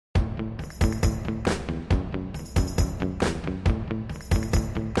Do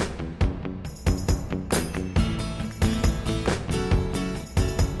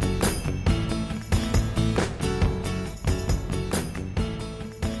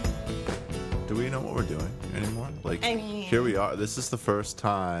we know what we're doing anymore? Like, I mean, here we are. This is the first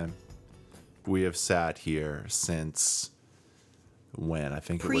time we have sat here since when? I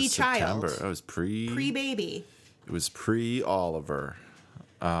think it was Pre-child. September. It was pre-baby, It was pre-Oliver.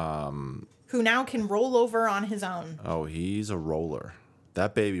 who now can roll over on his own. Oh, he's a roller.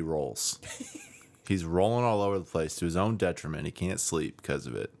 That baby rolls. He's rolling all over the place to his own detriment. He can't sleep because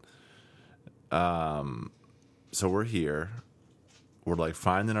of it. So we're here. We're like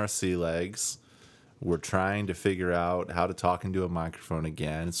finding our sea legs. We're trying to figure out how to talk into a microphone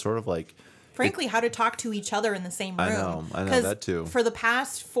again. It's sort of like, Frankly, how to talk to each other in the same room. I know 'Cause that too. For the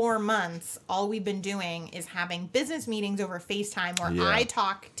past 4 months, all we've been doing is having business meetings over FaceTime where Yeah. I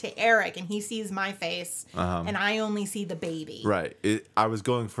talk to Eric and he sees my face and I only see the baby. right. I was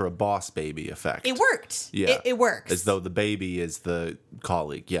going for a boss baby effect. It worked. Yeah. It works. As though the baby is the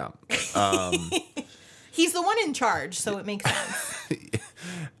colleague. Yeah. He's the one in charge, so it makes sense.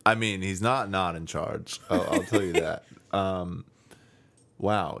 I mean, he's not in charge. I'll tell you that.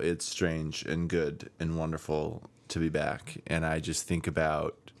 Wow, it's strange and good and wonderful to be back. And I just think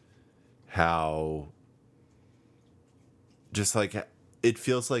about how just like it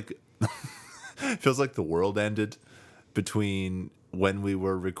feels like the world ended between when we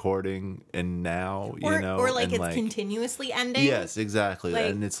were recording and now, Or like and it's continuously ending. Yes, exactly. like,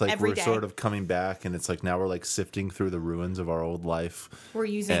 And it's like every we're day. sort of coming back, and it's like now we're like sifting through the ruins of our old life. We're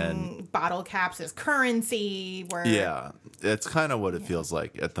using And- bottle caps as currency. Yeah, it's kind of what it feels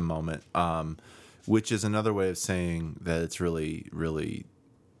like at the moment, which is another way of saying that it's really, really,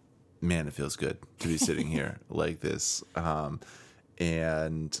 man, it feels good to be sitting here like this.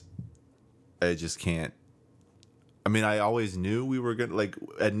 And I just can't. I mean, I always knew we were going to, like,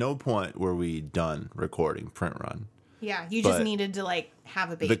 at no point were we done recording Print Run. Yeah, you just But needed to like have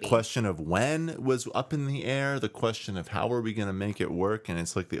a baby. The question of when was up in the air. The question of how are we going to make it work. And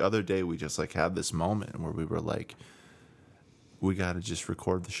it's like the other day we just like had this moment where we were like, we got to just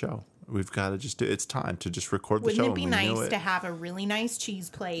record the show. We've got to just do. It's time to just record the Wouldn't show. it be and we knew nice it. to have a really nice cheese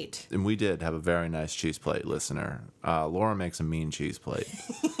plate? And we did have a very nice cheese plate, listener. Laura makes a mean cheese plate.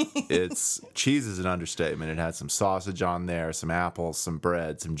 Cheese is an understatement. It had some sausage on there, some apples, some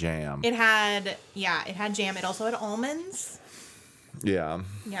bread, some jam. It had jam. It also had almonds. Yeah.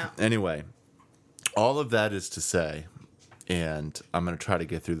 Yeah. Anyway, all of that is to say, and I'm going to try to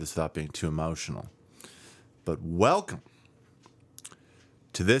get through this without being too emotional, but welcome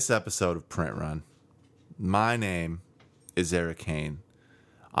to this episode of Print Run. My name is Eric Hain.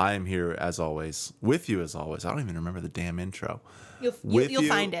 I am here as always, with you as always. I don't even remember the damn intro. You'll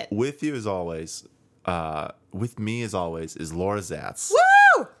find it. With you as always, with me as always, is Laura Zatz.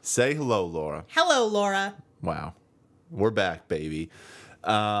 Woo! Say hello, Laura. Hello, Laura. Wow. We're back, baby.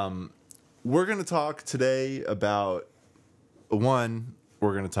 We're going to talk today about, one,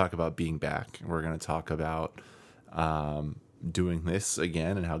 we're going to talk about being back. We're going to talk about doing this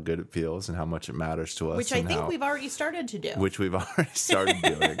again and how good it feels and how much it matters to us. Which I think we've already started to do. Which we've already started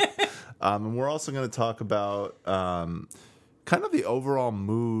doing. And we're also going to talk about kind of the overall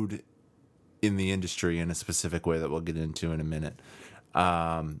mood in the industry in a specific way that we'll get into in a minute.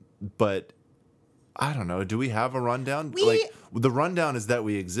 But I don't know. Do we have a rundown? The rundown is that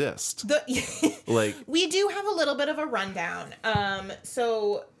we exist. We do have a little bit of a rundown.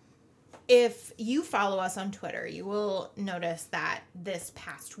 So if you follow us on Twitter, you will notice that this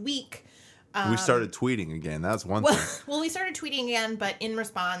past week we started tweeting again. That's one thing. Well, we started tweeting again, but in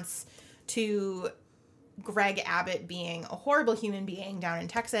response to Greg Abbott being a horrible human being down in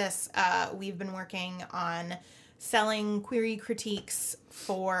Texas, we've been working on selling query critiques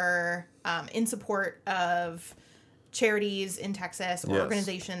for in support of charities in Texas or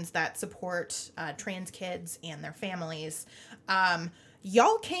organizations that support trans kids and their families.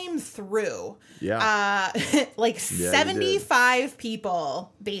 Y'all came through. Yeah. 75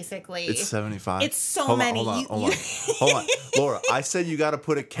 people, basically. It's 75. It's so many. Hold on. Laura, I said you got to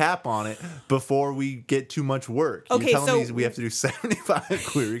put a cap on it before we get too much work. Okay, You're telling so me we have to do 75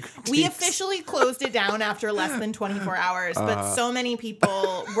 query critiques. We officially closed it down after less than 24 hours, but so many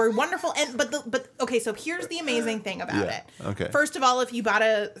people were wonderful. But okay, so here's the amazing thing about it. Okay. First of all, if you bought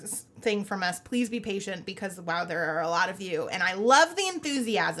a thing from us, please be patient because wow, there are a lot of you, and I love the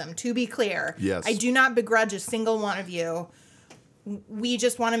enthusiasm. To be clear, yes, I do not begrudge a single one of you. We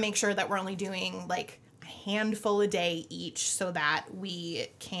just want to make sure that we're only doing like a handful a day each, so that we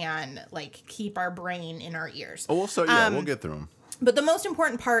can like keep our brain in our ears. Oh, we'll get through them. But the most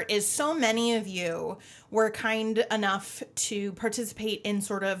important part is so many of you were kind enough to participate in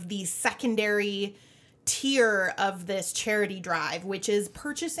sort of the secondary tier of this charity drive, which is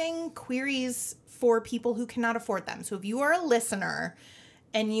purchasing queries for people who cannot afford them. So if you are a listener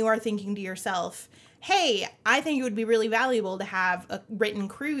and you are thinking to yourself, hey, I think it would be really valuable to have a written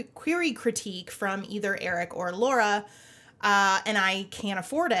query critique from either Eric or Laura, and I can't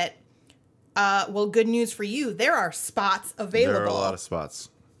afford it, well, good news for you. There are spots available. There are a lot of spots.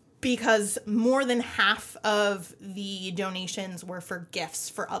 Because more than half of the donations were for gifts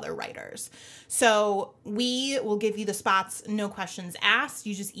for other writers. So we will give you the spots, no questions asked.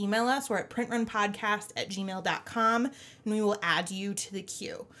 You just email us. We're at printrunpodcast@gmail.com, and we will add you to the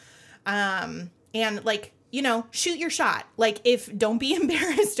queue. And like, you know, shoot your shot. Like, don't be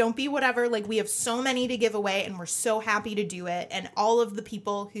embarrassed, don't be whatever. Like, we have so many to give away, and we're so happy to do it. And all of the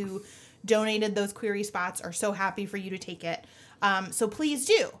people who donated those query spots are so happy for you to take it. So please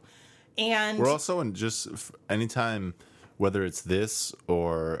do. And we're also in just anytime, whether it's this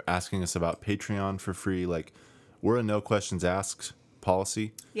or asking us about Patreon for free, like, we're a no questions asked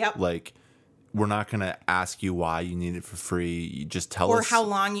policy. Yep. Like, we're not going to ask you why you need it for free. You just tell us. Or how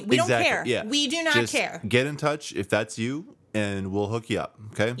long we don't care. Yeah. We do not care. Get in touch if that's you, and we'll hook you up.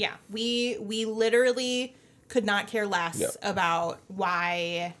 Okay. Yeah. We literally could not care less about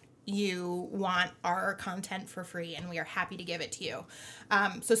why you want our content for free, and we are happy to give it to you.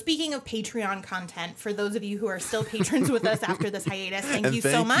 So speaking of Patreon content, for those of you who are still patrons with us after this hiatus, thank you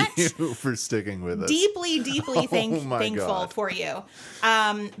so much. Thank you for sticking with us. Deeply thankful God. for you.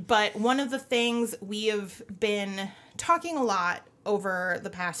 But one of the things we have been talking a lot over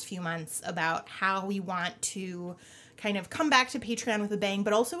the past few months about how we want to kind of come back to Patreon with a bang,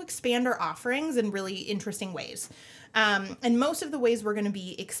 but also expand our offerings in really interesting ways. And most of the ways we're going to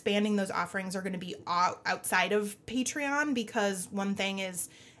be expanding those offerings are going to be outside of Patreon, because one thing is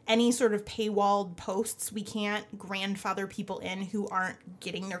any sort of paywalled posts, we can't grandfather people in who aren't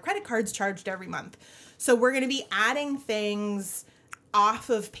getting their credit cards charged every month. So we're going to be adding things off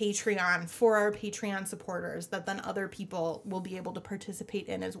of Patreon for our Patreon supporters that then other people will be able to participate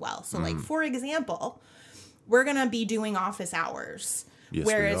in as well. So like, for example, we're going to be doing office hours,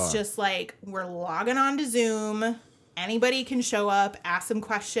 where it's just like, we're logging on to Zoom. Anybody can show up, ask some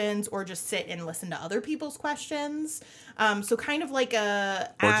questions, or just sit and listen to other people's questions. So kind of like or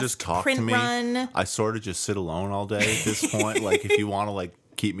just talk print to me. run. I sort of just sit alone all day at this point. Like, if you want to like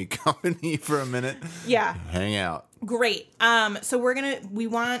keep me company for a minute, hang out. Great. So we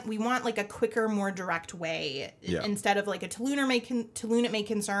want like a quicker, more direct way instead of like a Toluna may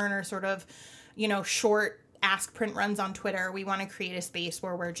concern or sort of, you know, short ask print runs on Twitter. We want to create a space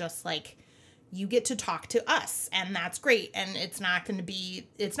where we're just like, you get to talk to us, and that's great. And it's not going to be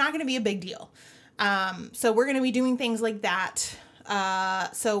a big deal. So we're going to be doing things like that.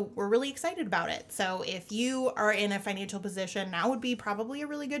 So we're really excited about it. So if you are in a financial position, now would be probably a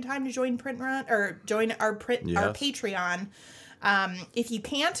really good time to join Print Run or join our Patreon. If you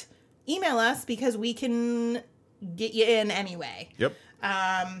can't, email us, because we can get you in anyway. Yep.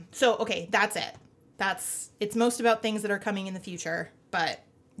 So, okay, that's it. It's most about things that are coming in the future, but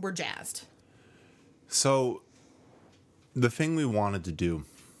we're jazzed. So the thing we wanted to do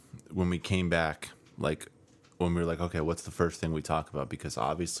when we came back, like when we were like, okay, what's the first thing we talk about? Because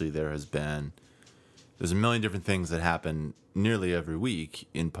obviously there's a million different things that happen nearly every week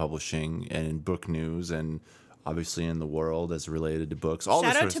in publishing and in book news, and obviously in the world as related to books. Shout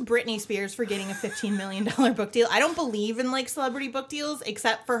out to Britney Spears for getting a $15 million book deal. I don't believe in like celebrity book deals,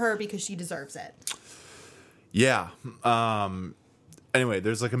 except for her, because she deserves it. Yeah. Anyway,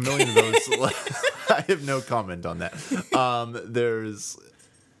 there's like a million of those. I have no comment on that. There's,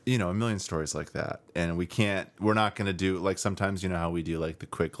 you know, a million stories like that. And we're not going to do, like, sometimes, you know how we do like the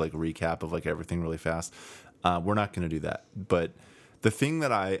quick like recap of like everything really fast. We're not going to do that. But the thing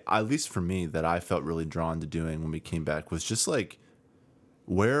that at least for me, that I felt really drawn to doing when we came back was just like,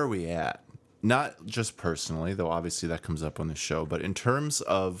 where are we at? Not just personally, though obviously that comes up on the show, but in terms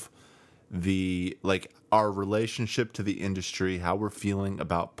of our relationship to the industry, how we're feeling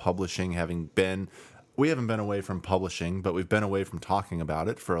about publishing, we haven't been away from publishing, but we've been away from talking about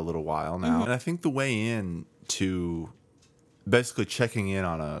it for a little while now. Mm-hmm. And I think the way in to basically checking in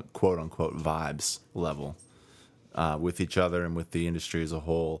on a quote unquote vibes level with each other and with the industry as a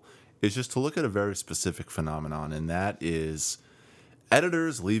whole is just to look at a very specific phenomenon, and that is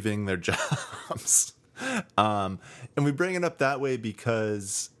editors leaving their jobs. And we bring it up that way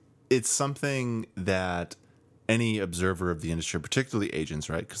because it's something that any observer of the industry, particularly agents,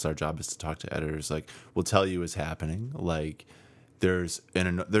 right? Because our job is to talk to editors, like, will tell you is happening. Like, there's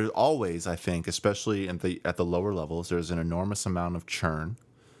always, I think, especially at the lower levels, there's an enormous amount of churn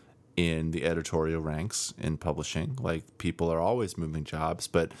in the editorial ranks in publishing. Like, people are always moving jobs,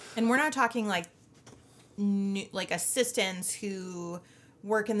 but And we're not talking like assistants who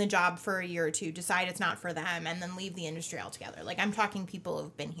work in the job for a year or two, decide it's not for them, and then leave the industry altogether. Like, I'm talking people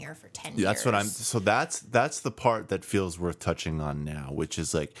who've been here for 10 years. That's the part that feels worth touching on now, which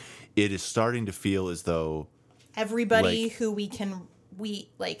is like, it is starting to feel as though everybody who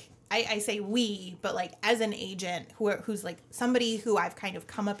I say we, but like as an agent who's like somebody who I've kind of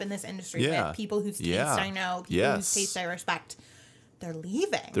come up in this industry with, people whose taste I know, people whose taste I respect, they're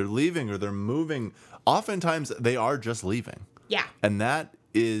leaving. They're leaving or they're moving. Oftentimes they are just leaving. Yeah. And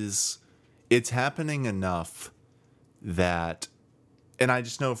it's happening enough that, and I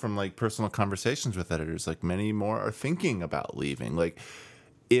just know from like personal conversations with editors, like many more are thinking about leaving. Like,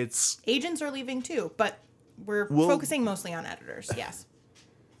 agents are leaving too, but we're focusing mostly on editors. Yes.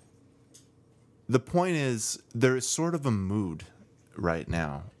 The point is, there is sort of a mood right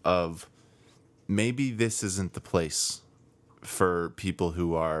now of maybe this isn't the place for people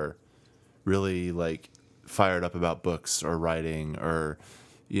who are really like fired up about books or writing, or,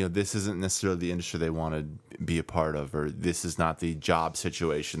 you know, this isn't necessarily the industry they want to be a part of, or this is not the job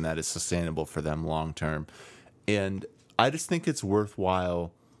situation that is sustainable for them long term. And I just think it's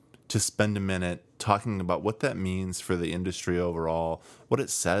worthwhile to spend a minute talking about what that means for the industry overall, what it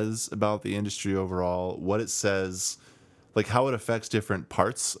says about the industry overall, what it says, like how it affects different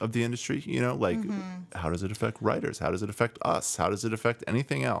parts of the industry, you know, like how does it affect writers? How does it affect us? How does it affect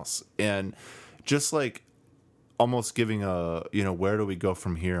anything else? And just like almost giving a, you know, where do we go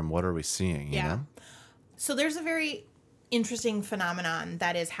from here and what are we seeing, you know? So there's a very interesting phenomenon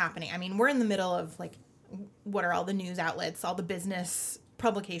that is happening. I mean, we're in the middle of like, what are all the news outlets, all the business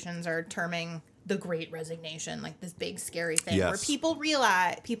publications are terming the Great Resignation, like this big scary thing where people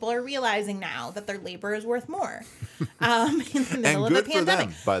are realizing now that their labor is worth more in the middle of a pandemic. For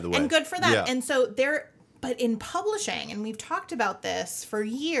them, by the way. And good for them. Yeah. And so but in publishing, and we've talked about this for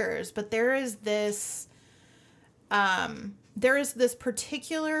years, but there is this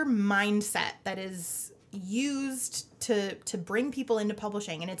particular mindset that is used to bring people into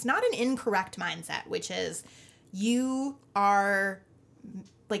publishing, and it's not an incorrect mindset, which is you are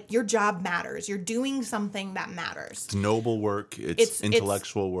like, your job matters. You're doing something that matters. It's noble work. It's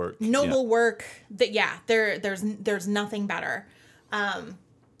intellectual work. Noble work. There's nothing better.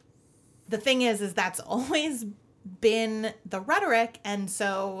 The thing is that's always been the rhetoric, and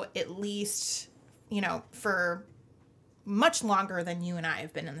so at least, you know, for much longer than you and I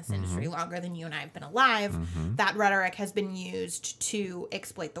have been in this industry, longer than you and I have been alive, that rhetoric has been used to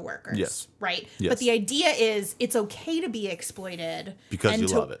exploit the workers. Yes. Right? Yes. But the idea is it's okay to be exploited. Because you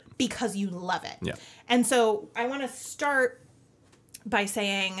love it. Because you love it. Yeah. And so I want to start by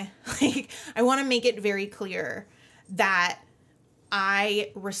saying, like, I want to make it very clear that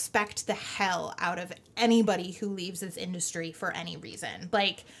I respect the hell out of anybody who leaves this industry for any reason.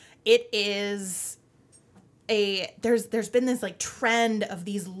 Like, it is... there's been this like trend of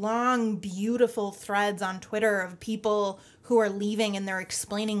these long, beautiful threads on Twitter of people who are leaving, and they're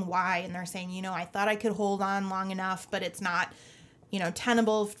explaining why, and they're saying, you know, I thought I could hold on long enough, but it's not, you know,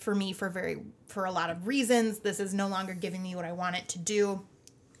 tenable for me for a lot of reasons. This is no longer giving me what I want it to do.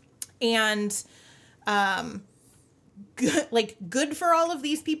 And good for all of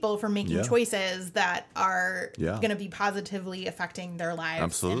these people for making choices that are going to be positively affecting their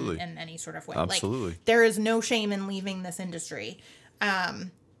lives in any sort of way. Absolutely. Like, there is no shame in leaving this industry. But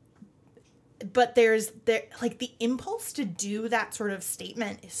the impulse to do that sort of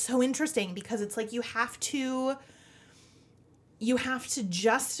statement is so interesting, because it's like you have to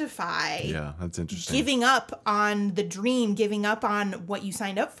justify that's interesting. giving up on the dream, giving up on what you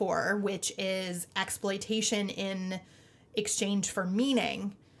signed up for, which is exploitation in exchange for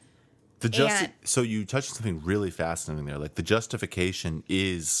meaning. So you touched on something really fascinating there. Like, the justification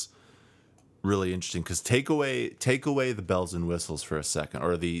is really interesting, because take away the bells and whistles for a second,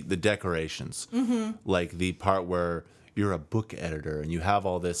 or the decorations, like the part where you're a book editor and you have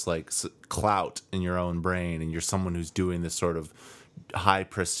all this like clout in your own brain, and you're someone who's doing this sort of high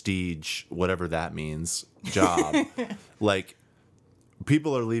prestige, whatever that means, job. Like,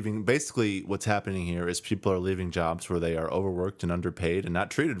 people are leaving. Basically, what's happening here is people are leaving jobs where they are overworked and underpaid and not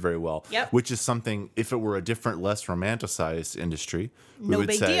treated very well. Yep. Which is something, if it were a different, less romanticized industry, we would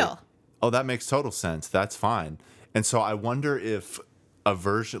big say, deal. oh, that makes total sense. That's fine. And so I wonder if a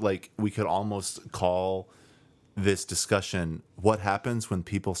version, like, we could almost call this discussion, what happens when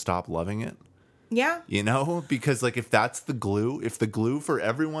people stop loving it? Yeah. You know, because like, if that's the glue, if the glue for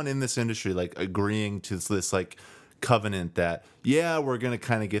everyone in this industry, like agreeing to this like covenant that, yeah, we're going to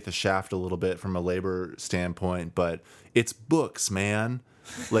kind of get the shaft a little bit from a labor standpoint, but it's books, man.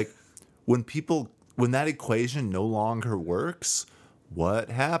 Like when that equation no longer works, what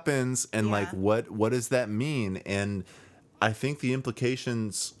happens? And Yeah. like, what does that mean? And I think the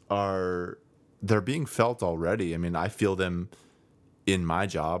implications they're being felt already. I mean, I feel them in my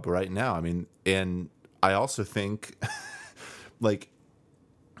job right now. I mean, and I also think like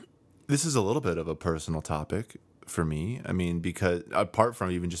this is a little bit of a personal topic for me. I mean, because apart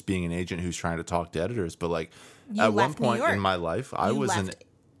from even just being an agent who's trying to talk to editors, but like You at one left New point York. in my life, I You was left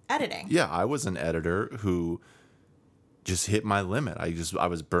editing. I was an editor who just hit my limit. I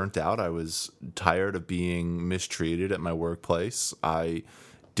was burnt out. I was tired of being mistreated at my workplace. I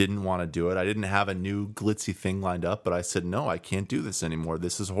didn't want to do it. I didn't have a new glitzy thing lined up, but I said, no, I can't do this anymore.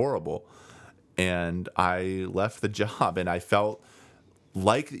 This is horrible. And I left the job, and I felt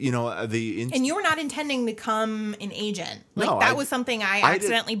like, you know, And you were not intending to become an agent. Like No, that I- was something I I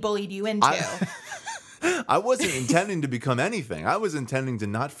accidentally bullied you into. I wasn't intending to become anything. I was intending to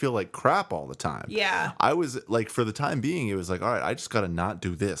not feel like crap all the time. Yeah. I was like, for the time being, it was like, all right, I just got to not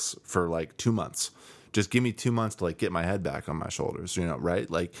do this for like 2 months. Just give me 2 months to like get my head back on my shoulders, you know, right?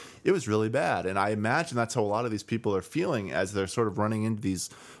 Like it was really bad. And I imagine that's how a lot of these people are feeling as they're sort of running into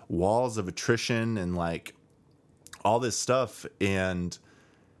these walls of attrition and like all this stuff. And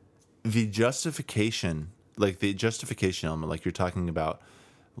the justification element, like you're talking about,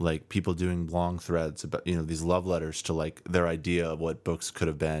 like people doing long threads about, you know, these love letters to like their idea of what books could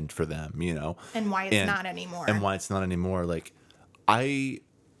have been for them, you know, And why it's not anymore. and why it's not anymore. Like I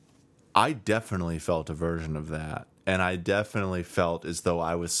definitely felt a version of that, and I definitely felt as though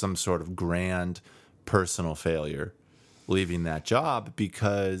I was some sort of grand personal failure leaving that job,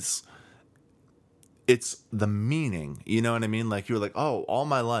 because it's the meaning, you know what I mean? Like you were like, oh, all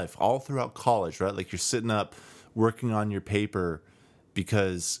my life, all throughout college, right? Like you're sitting up working on your paper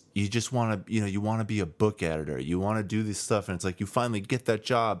because you just want to, you know, you want to be a book editor. You want to do this stuff. And it's like you finally get that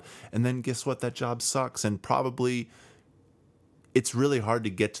job. And then guess what? That job sucks. And probably it's really hard to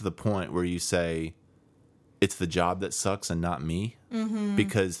get to the point where you say it's the job that sucks and not me. Mm-hmm.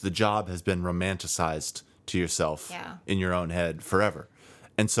 Because the job has been romanticized to yourself in your own head forever.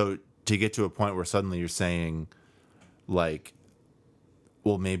 And so to get to a point where suddenly you're saying like,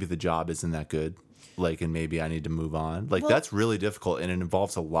 well, maybe the job isn't that good. Like, and maybe I need to move on. Like, that's really difficult, and it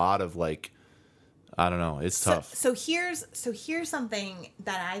involves a lot of like, I don't know, it's tough. So here's something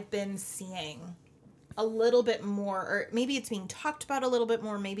that I've been seeing a little bit more, or maybe it's being talked about a little bit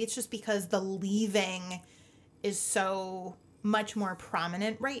more. Maybe it's just because the leaving is so much more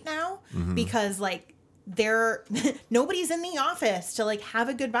prominent right now, because like nobody's in the office to like have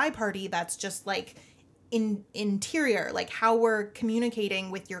a goodbye party. That's just like interior, like how we're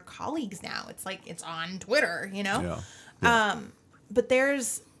communicating with your colleagues now. It's like it's on Twitter, you know. Yeah. But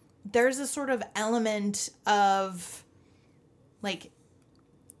there's a sort of element of like,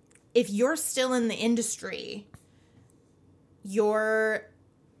 if you're still in the industry, you're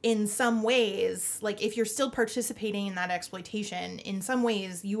in some ways, like if you're still participating in that exploitation, in some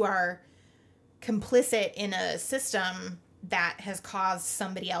ways you are complicit in a system that has caused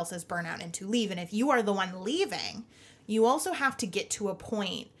somebody else's burnout and to leave. And if you are the one leaving, you also have to get to a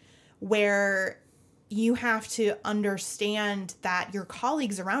point where you have to understand that your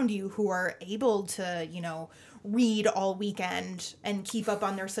colleagues around you who are able to, you know, read all weekend and keep up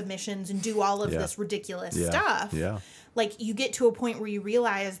on their submissions and do all of this ridiculous stuff. Yeah. Like you get to a point where you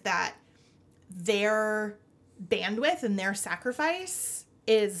realize that their bandwidth and their sacrifice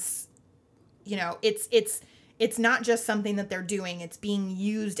is, you know, it's not just something that they're doing. It's being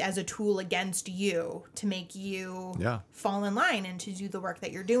used as a tool against you to make you fall in line and to do the work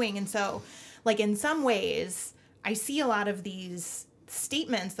that you're doing. And so, like, in some ways, I see a lot of these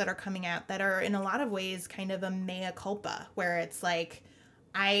statements that are coming out that are in a lot of ways kind of a mea culpa, where it's like,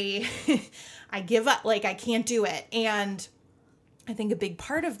 I give up, like, I can't do it. And I think a big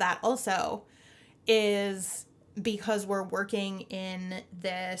part of that also is because we're working in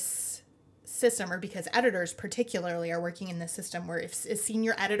this system, or because editors particularly are working in this system where if a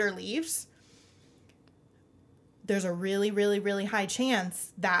senior editor leaves, there's a really, really, really high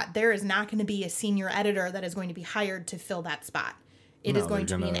chance that there is not going to be a senior editor that is going to be hired to fill that spot. It is going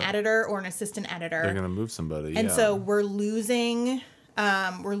to be an editor or an assistant editor. They're going to move somebody. And so we're losing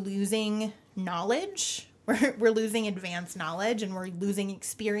knowledge. We're losing advanced knowledge, and we're losing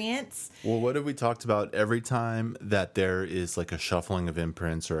experience. Well, what have we talked about every time that there is like a shuffling of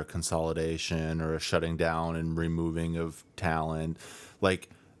imprints or a consolidation or a shutting down and removing of talent? Like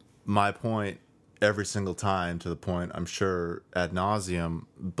my point every single time, to the point I'm sure ad nauseum,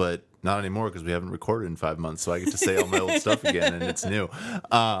 but not anymore because we haven't recorded in 5 months, so I get to say all my old stuff again, and it's new.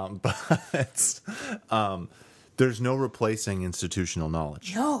 But there's no replacing institutional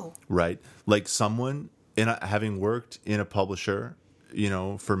knowledge. No. Right? Like someone, having worked in a publisher,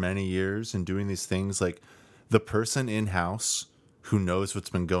 for many years and doing these things, like the person in-house who knows what's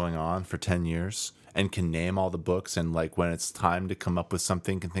been going on for 10 years and can name all the books, and like when it's time to come up with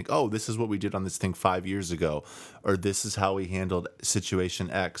something can think, oh, this is what we did on this thing 5 years ago, or this is how we handled situation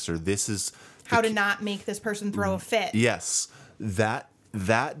X, or this is how to not make this person throw a fit. Yes. That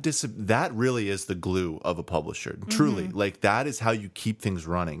really is the glue of a publisher. Truly. Like that is how you keep things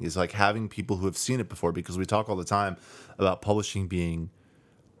running, is like having people who have seen it before, because we talk all the time about publishing being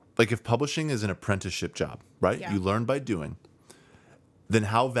like, if publishing is an apprenticeship job, right? Yeah. You learn by doing. Then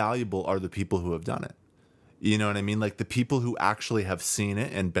how valuable are the people who have done it? You know what I mean? Like the people who actually have seen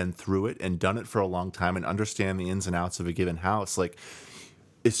it and been through it and done it for a long time and understand the ins and outs of a given house. Like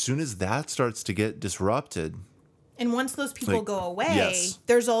as soon as that starts to get disrupted. And once those people go away, yes.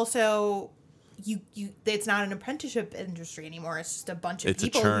 There's also it's not an apprenticeship industry anymore. It's just a bunch of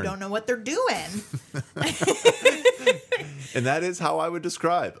people who don't know what they're doing. And that is how I would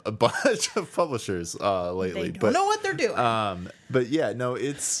describe a bunch of publishers lately. They don't know what they're doing. But yeah, no,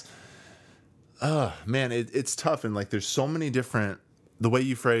 it's man, it's tough, and like there's so many different. The way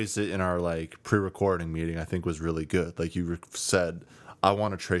you phrased it in our like pre-recording meeting, I think was really good. Like you said, I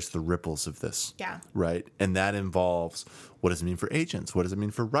want to trace the ripples of this. Yeah. Right. And that involves, what does it mean for agents? What does it mean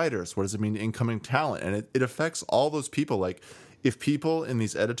for writers? What does it mean to incoming talent? And it affects all those people. Like if people in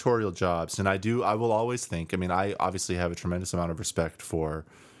these editorial jobs, and I will always think, I mean, I obviously have a tremendous amount of respect for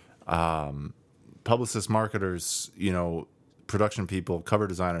publicists, marketers, production people, cover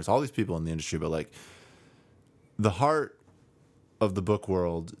designers, all these people in the industry. But like the heart of the book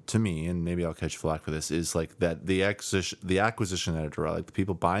world, to me, and maybe I'll catch flack for this, is like that the acquisition editor, like the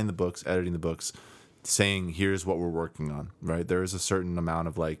people buying the books, editing the books, saying here's what we're working on, right? There is a certain amount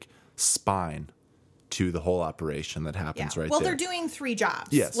of like spine to the whole operation that happens right well, there. they're doing 3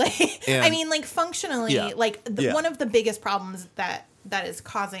 jobs. Yes. I mean, like functionally, like Yeah. one of the biggest problems that is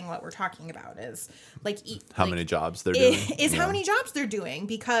causing what we're talking about is like how many jobs they're doing. Is how many jobs they're doing,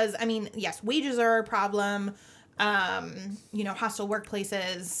 because I mean, yes, wages are a problem. Hostile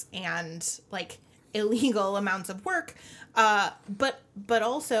workplaces and like illegal amounts of work. But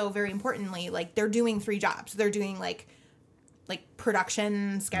also very importantly, like they're doing 3 jobs. They're doing like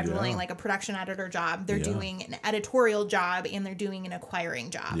production scheduling, like a production editor job. They're doing an editorial job, and they're doing an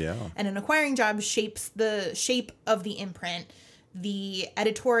acquiring job. Yeah. And an acquiring job shapes the shape of the imprint. The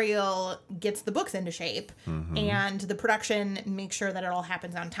editorial gets the books into shape, and the production makes sure that it all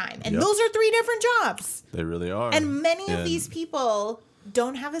happens on time. And those are 3 different jobs. They really are. And many of these people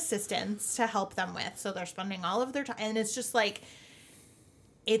don't have assistants to help them with, so they're spending all of their time. And it's just like,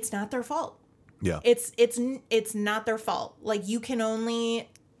 it's not their fault. Yeah. It's not their fault. Like you can only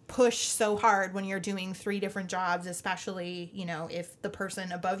push so hard when you're doing 3 different jobs, especially, if the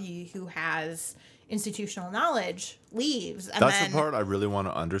person above you who has institutional knowledge leaves. And that's the part I really want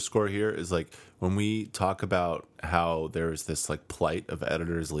to underscore here, is like when we talk about how there's this like plight of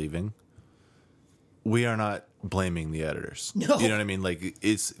editors leaving, we are not blaming the editors. No. You know what I mean? Like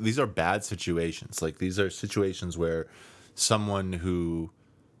these are bad situations. Like these are situations where someone who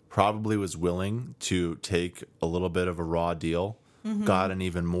probably was willing to take a little bit of a raw deal got an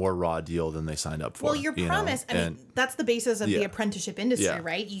even more raw deal than they signed up for. Well, your promise, I mean, that's the basis of the apprenticeship industry,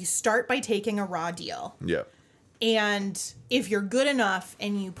 right? You start by taking a raw deal. Yeah. And if you're good enough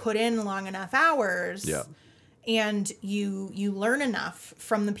and you put in long enough hours, and you learn enough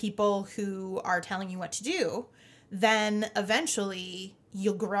from the people who are telling you what to do, then eventually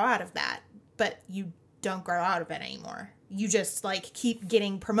you'll grow out of that. But you don't grow out of it anymore. You just like keep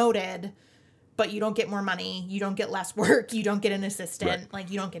getting promoted, but you don't get more money. You don't get less work. You don't get an assistant. Right.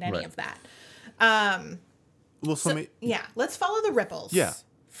 Like you don't get any of that. Well, Let's follow the ripples. Yeah.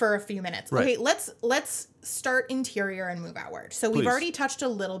 For a few minutes. Right. Okay, let's start interior and move outward. So we've already touched a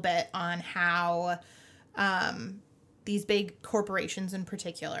little bit on how these big corporations in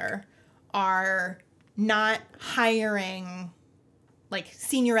particular are not hiring like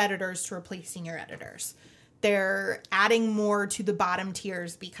senior editors to replace senior editors. They're adding more to the bottom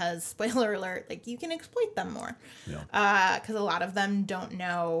tiers because, spoiler alert, like you can exploit them more. Yeah. Because a lot of them don't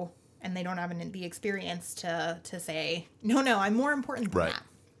know, and they don't have the experience to say, no, I'm more important than that.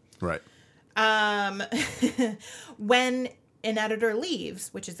 Right. When an editor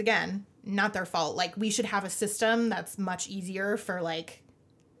leaves, which is again not their fault, like we should have a system that's much easier for like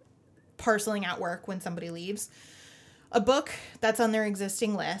parceling out work when somebody leaves. A book that's on their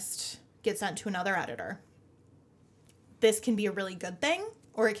existing list gets sent to another editor. This can be a really good thing,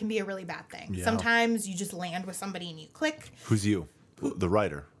 or it can be a really bad thing. Yeah. Sometimes you just land with somebody and you click. Who's you? The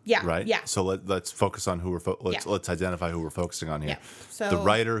writer. Yeah, Right? yeah. So let's focus on who Yeah. let's identify who we're focusing on here. Yeah. So- the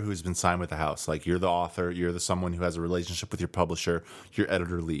writer who's been signed with the house. Like, you're the author, you're the someone who has a relationship with your publisher, your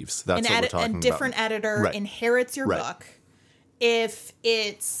editor leaves. That's what we're talking about. A different editor Right. inherits your Right. book. If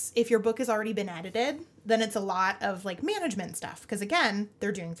your book has already been edited, then it's a lot of like management stuff, because again,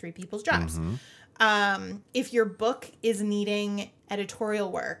 they're doing three people's jobs. If your book is needing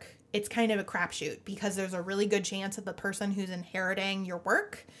editorial work, it's kind of a crapshoot, because there's a really good chance that the person who's inheriting your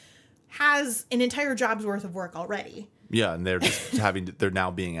work has an entire job's worth of work already. Yeah, and they're just they're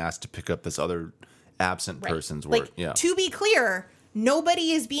now being asked to pick up this other absent Right. person's work. Like, Yeah. to be clear,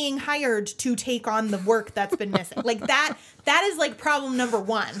 nobody is being hired to take on the work that's been missing. Like that is like problem number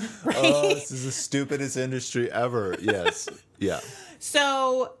one, right? Oh, this is the stupidest industry ever. Yes. Yeah.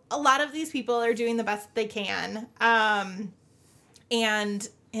 So a lot of these people are doing the best they can. And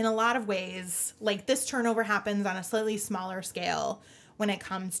in a lot of ways, like, this turnover happens on a slightly smaller scale when it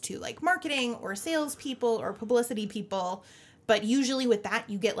comes to like marketing or salespeople or publicity people. But usually with that,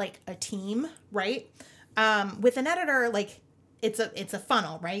 you get like a team, right? With an editor, like, it's a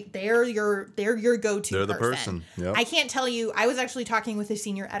funnel, right? They're your go-to. They're the person. Yep. I can't tell you. I was actually talking with a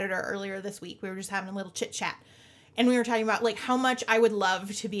senior editor earlier this week. We were just having a little chit chat, and we were talking about like how much I would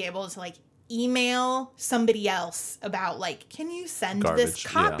love to be able to like email somebody else about like, can you send this Garbage,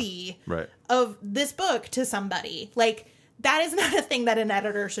 copy yeah. Right. of this book to somebody? Like, that is not a thing that an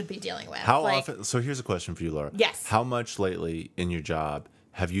editor should be dealing with. How Like, often? So here's a question for you, Laura. Yes. How much lately in your job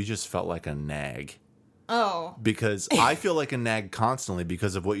have you just felt like a nag? Oh, Because I feel like a nag constantly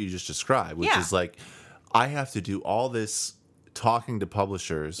because of what you just described, which Yeah. is like, I have to do all this talking to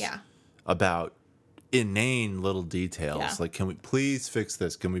publishers Yeah. about inane little details. Yeah. Like, can we please fix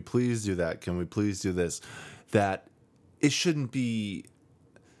this? Can we please do that? Can we please do this? That it shouldn't be,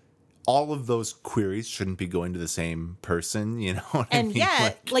 all of those queries shouldn't be going to the same person, you know what I and mean?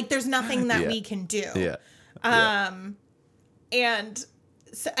 yet, like, there's nothing that Yeah. we can do. Yeah. And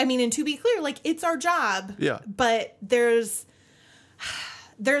so, I mean, and to be clear, like, it's our job. Yeah. But there's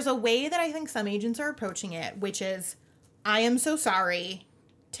a way that I think some agents are approaching it, which is, I am so sorry.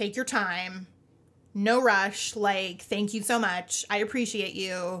 Take your time. No rush. Like, thank you so much. I appreciate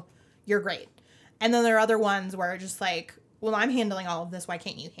you. You're great. And then there are other ones where it's just like, well, I'm handling all of this. Why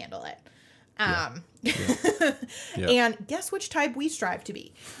can't you handle it? Yeah. And guess which type we strive to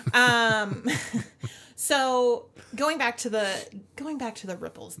be. So going back to the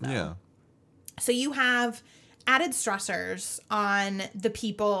ripples though. Yeah. So you have added stressors on the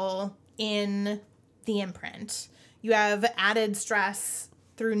people in the imprint. You have added stress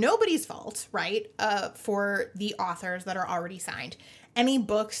through nobody's fault, right? For the authors that are already signed. Any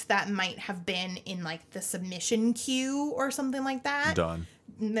books that might have been in like the submission queue or something like that. Done.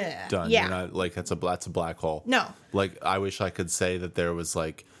 Meh. Done. Yeah. You're not, like, that's a black hole. No. Like, I wish I could say that there was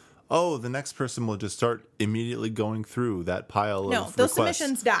like, oh, the next person will just start immediately going through that pile No, of those requests.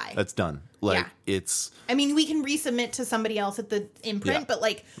 submissions die. That's done. Like, Yeah. it's I mean, we can resubmit to somebody else at the imprint, Yeah. but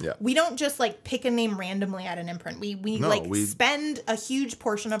like, Yeah. we don't just like pick a name randomly at an imprint. We No, we- spend a huge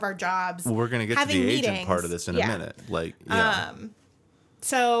portion of our jobs. we're gonna get to having the agent meetings. part of this in Yeah. a minute. Like, yeah.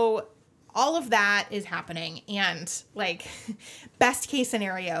 So all of that is happening, and like, best case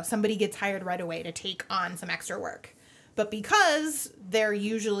scenario, somebody gets hired right away to take on some extra work. But because they're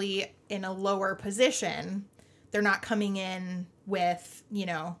usually in a lower position, they're not coming in with, you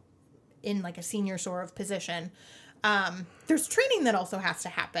know, in like a senior sort of position. There's training that also has to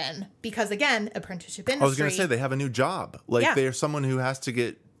happen because, again, apprenticeship industry. I was gonna say they have a new job. Like, Yeah. they're someone who has to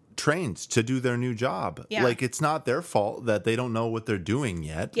get trained to do their new job. Yeah. Like, it's not their fault that they don't know what they're doing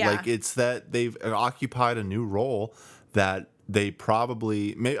yet. Yeah. Like, it's that they've occupied a new role that they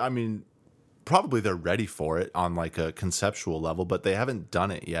probably they're ready for it on like a conceptual level, but they haven't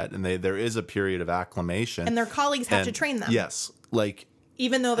done it yet, and there is a period of acclimation, And their colleagues have to And train them. Yes, like,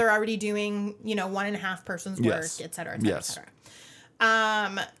 Even though they're already doing, you know, 1.5 person's work, Yes. et cetera, et cetera, Yes. et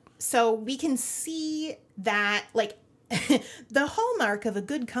cetera. So we can see that, like, the hallmark of a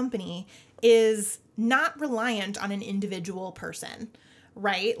good company is not reliant on an individual person,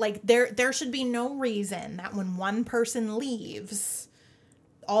 right? Like, there should be no reason that when one person leaves,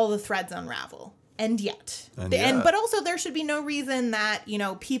 all the threads unravel. And yet. But also there should be no reason that, you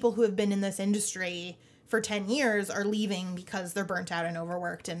know, people who have been in this industry for 10 years are leaving because they're burnt out and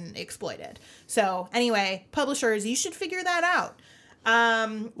overworked and exploited. So anyway, publishers, you should figure that out.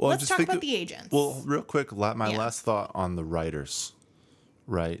 Let's talk about the agents. Well, real quick, my Yeah. last thought on the writers,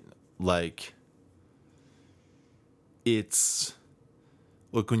 right? Like, it's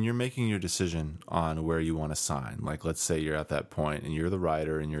look, when you're making your decision on where you want to sign, like let's say you're at that point and you're the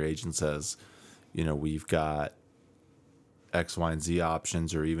writer and your agent says, we've got X, Y, and Z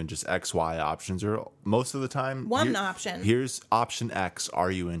options, or even just X, Y options, or most of the time, one option. Here's option X. Are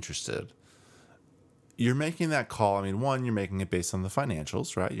you interested? You're making that call. I mean, one, you're making it based on the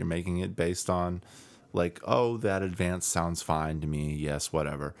financials, right? You're making it based on like, oh, that advance sounds fine to me. Yes,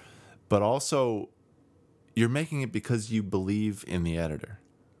 whatever. But also, you're making it because you believe in the editor,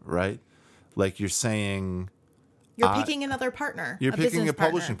 right? Like you're saying... You're picking another partner. You're picking a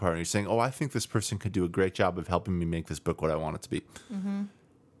publishing partner. You're saying, oh, I think this person could do a great job of helping me make this book what I want it to be. Mm-hmm.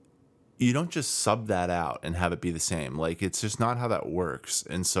 You don't just sub that out and have it be the same. Like, it's just not how that works.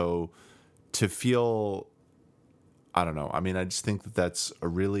 And so to feel, I don't know. I mean, I just think that that's a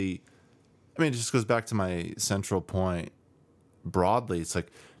really, I mean, it just goes back to my central point broadly. It's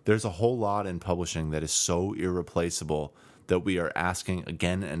like there's a whole lot in publishing that is so irreplaceable that we are asking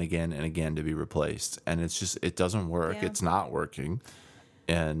again and again and again to be replaced. And it's just, it doesn't work. Yeah. It's not working.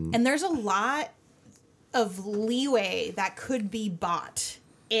 And there's a lot of leeway that could be bought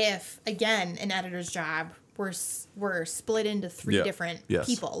if, again, an editor's job were split into three different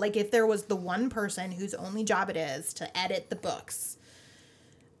people. Like if there was the one person whose only job it is to edit the books,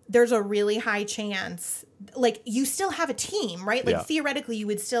 there's a really high chance, like you still have a team, right? Like theoretically you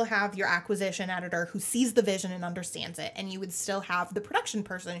would still have your acquisition editor who sees the vision and understands it. And you would still have the production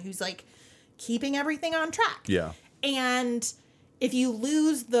person who's like keeping everything on track. Yeah. And if you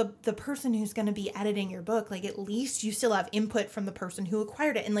lose the person who's going to be editing your book, like at least you still have input from the person who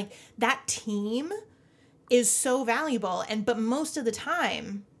acquired it. And like that team is so valuable. But most of the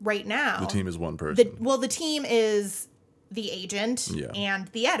time right now, the team is one person. The team is the agent and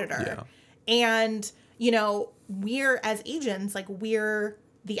the editor. Yeah. And, we're as agents, like we're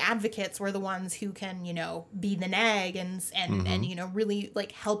the advocates. We're the ones who can, be the nag and really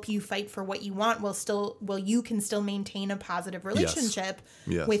like help you fight for what you want while you can still maintain a positive relationship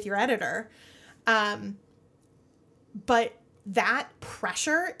with your editor. But that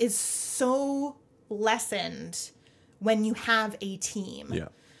pressure is so lessened when you have a team. Yeah.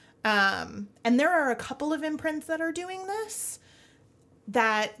 And there are a couple of imprints that are doing this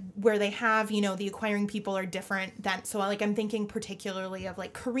where they have, the acquiring people are different than, so like I'm thinking particularly of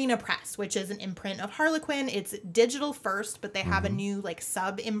like Carina Press, which is an imprint of Harlequin. It's digital first, but they have a new like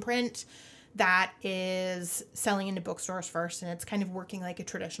sub imprint that is selling into bookstores first, and it's kind of working like a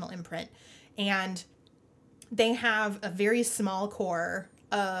traditional imprint. And they have a very small core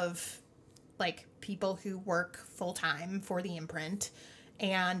of like people who work full time for the imprint.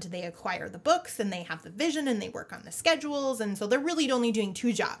 And they acquire the books and they have the vision and they work on the schedules. And so they're really only doing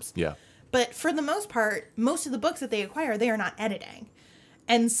two jobs. Yeah. But for the most part, most of the books that they acquire, they are not editing.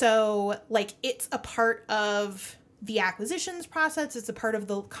 And so like it's a part of the acquisitions process. It's a part of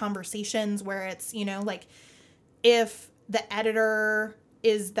the conversations where it's, like if the editor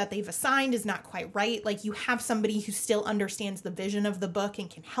that they've assigned is not quite right, like you have somebody who still understands the vision of the book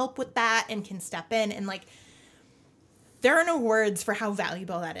and can help with that and can step in and like, there are no words for how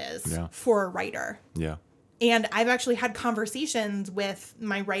valuable that is for a writer. Yeah. And I've actually had conversations with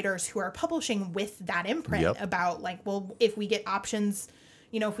my writers who are publishing with that imprint about like, well, if we get options,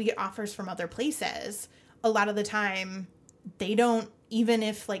 if we get offers from other places, a lot of the time they don't, even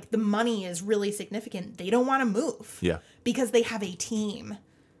if like the money is really significant, they don't want to move. Yeah. Because they have a team.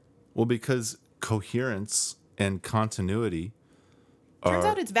 Well, because coherence and continuity turns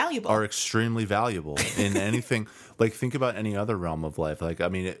out it's valuable. Are extremely valuable in anything. Like, think about any other realm of life. Like, I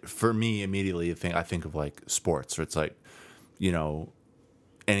mean, for me, immediately, I think of like sports, where it's like,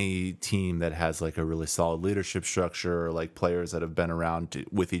 any team that has like a really solid leadership structure, or like players that have been around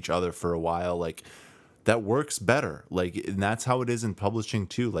with each other for a while, like that works better. Like, and that's how it is in publishing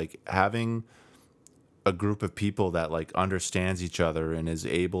too. Like having a group of people that like understands each other and is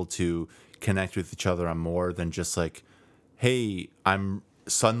able to connect with each other on more than just like, hey, I'm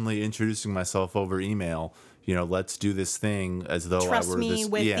suddenly introducing myself over email. Let's do this thing as though Trust I were me this.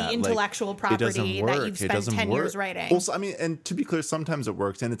 with the intellectual property that you've spent 10 years writing. Also, I mean, and to be clear, sometimes it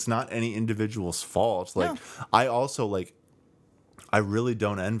works, and it's not any individual's fault. Like, I also like, I really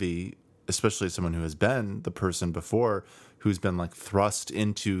don't envy, especially someone who has been the person before who's been like thrust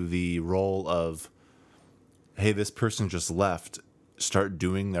into the role of, hey, this person just left. Start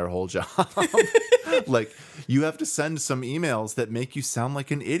doing their whole job. Like you have to send some emails that make you sound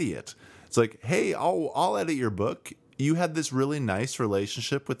like an idiot. It's like, hey, I'll edit your book. You had this really nice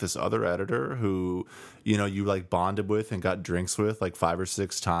relationship with this other editor who, you like bonded with and got drinks with like 5 or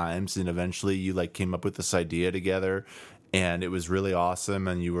 6 times. And eventually you like came up with this idea together. and it was really awesome,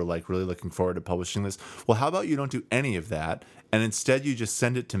 and you were like really looking forward to publishing this. Well, how about you don't do any of that, and instead you just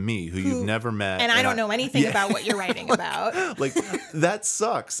send it to me, who you've never met, and I don't know anything about what you're writing about. Like, that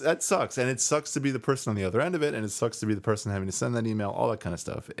sucks. That sucks, and it sucks to be the person on the other end of it, and it sucks to be the person having to send that email, all that kind of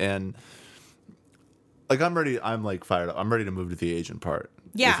stuff. And like, I'm ready. I'm like fired up. I'm ready to move to the agent part.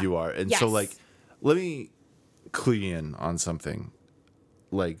 Yeah. If you are, and Yes. so like, let me clue in on something,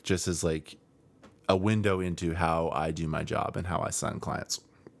 like just as like a window into how I do my job and how I sign clients.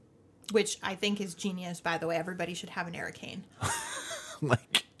 Which I think is genius, by the way. Everybody should have an Eric Kane.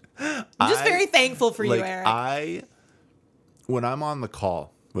 Like, I'm just very thankful for you, Eric. When I'm on the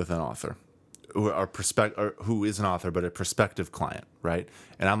call with an author, who is an author, but a prospective client, right?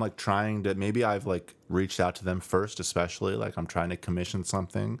 And I'm like trying to, maybe I've like reached out to them first, especially like I'm trying to commission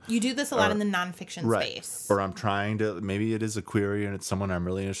something. You do this a lot in the nonfiction space. Or I'm trying to, maybe it is a query and it's someone I'm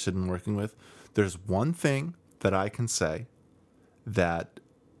really interested in working with. There's one thing that I can say that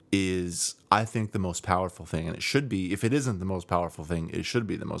is, I think, the most powerful thing. And it should be, if it isn't the most powerful thing, it should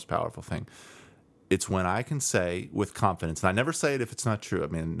be the most powerful thing. It's when I can say with confidence, and I never say it if it's not true. I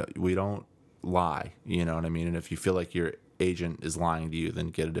mean, we don't lie, you know what I mean? And if you feel like your agent is lying to you, then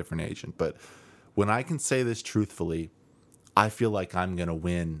get a different agent. But when I can say this truthfully, I feel like I'm going to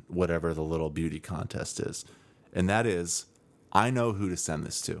win whatever the little beauty contest is. And that is, I know who to send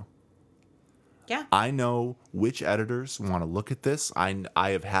this to. Yeah. I know which editors want to look at this. I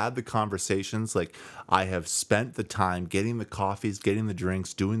have had the conversations. Like, I have spent the time getting the coffees, getting the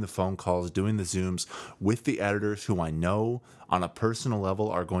drinks, doing the phone calls, doing the Zooms with the editors who I know on a personal level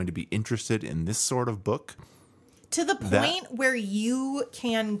are going to be interested in this sort of book. To the point where you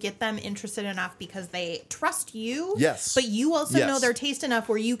can get them interested enough because they trust you. Yes. But you also know their taste enough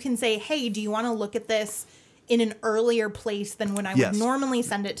where you can say, hey, do you want to look at this in an earlier place than when I would normally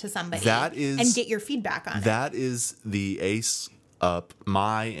send it to somebody? And get your feedback on it. That is the ace up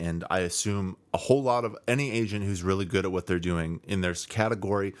my, and I assume a whole lot of any agent who's really good at what they're doing in their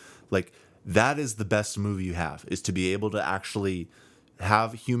category. Like, that is the best move you have, is to be able to actually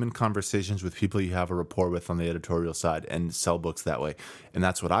have human conversations with people you have a rapport with on the editorial side and sell books that way. And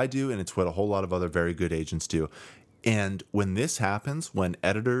that's what I do, and it's what a whole lot of other very good agents do. And when this happens, when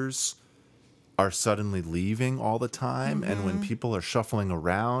editors are suddenly leaving all the time, and when people are shuffling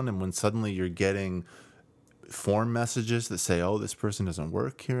around, and when suddenly you're getting form messages that say, oh, this person doesn't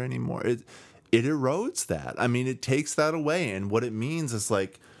work here anymore, it erodes that. I mean, it takes that away. And what it means is,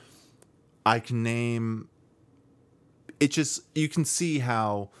 like, I can name... It just, you can see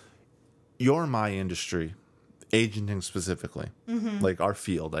how you're my industry, agenting specifically, like our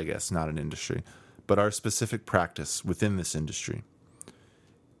field, I guess, not an industry, but our specific practice within this industry.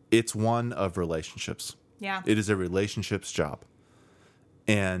 It's one of relationships. Yeah. It is a relationships job.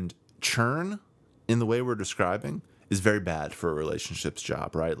 And churn, in the way we're describing, is very bad for a relationships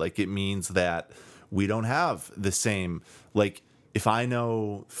job, right? Like, it means that we don't have the same, like, if I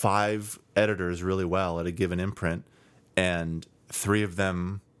know 5 editors really well at a given imprint, and 3 of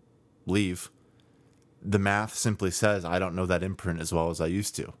them leave, the math simply says I don't know that imprint as well as I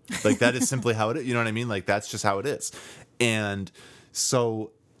used to. Like, that is simply how it is. You know what I mean? Like, that's just how it is. And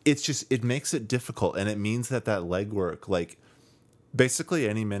so it's just, it makes it difficult. And it means that legwork, like, basically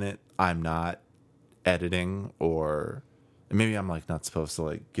any minute I'm not editing, or maybe I'm like not supposed to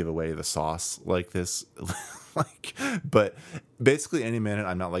like give away the sauce like this, like, but basically any minute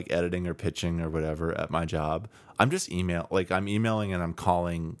I'm not like editing or pitching or whatever at my job, I'm just I'm emailing and I'm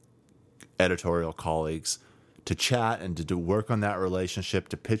calling editorial colleagues to chat and to do work on that relationship,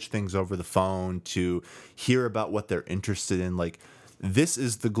 to pitch things over the phone, to hear about what they're interested in. Like, this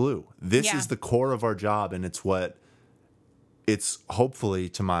is the glue. This is the core of our job, and it's hopefully,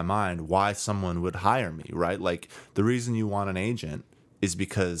 to my mind, why someone would hire me, right? Like, the reason you want an agent is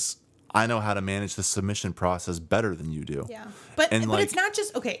because I know how to manage the submission process better than you do. Yeah. But it's not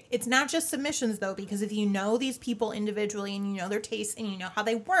just, it's not just submissions, though, because if you know these people individually and you know their tastes and you know how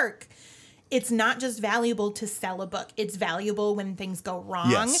they work, it's not just valuable to sell a book. It's valuable when things go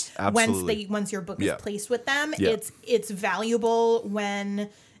wrong. Yes, absolutely. Once your book is placed with them. Yeah. It's valuable when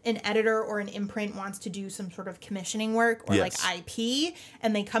an editor or an imprint wants to do some sort of commissioning work or like IP,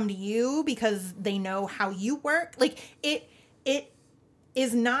 and they come to you because they know how you work. Like, it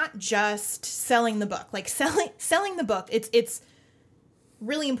is not just selling the book. Like, selling the book, it's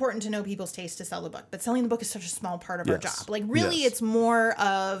really important to know people's taste to sell the book, but selling the book is such a small part of our job. Like, really, it's more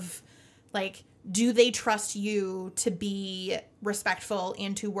of, like, do they trust you to be respectful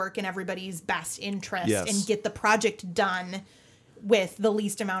and to work in everybody's best interest and get the project done with the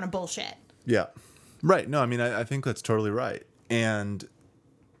least amount of bullshit? Yeah. Right. No, I mean, I think that's totally right. And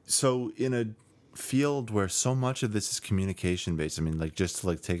so in field where so much of this is communication based. I mean, like, just to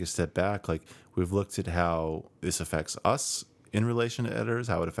like take a step back, like we've looked at how this affects us in relation to editors,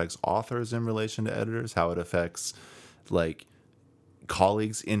 how it affects authors in relation to editors, how it affects like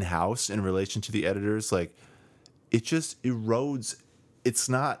colleagues in-house in relation to the editors. Like, it just erodes. It's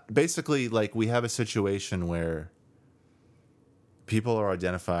not, basically, like, we have a situation where people are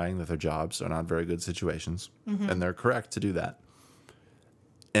identifying that their jobs are not very good situations, and they're correct to do that.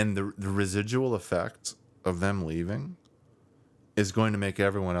 And the residual effect of them leaving is going to make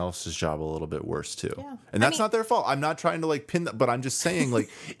everyone else's job a little bit worse too. Yeah. And that's not their fault. I'm not trying to like pin that, but I'm just saying, like,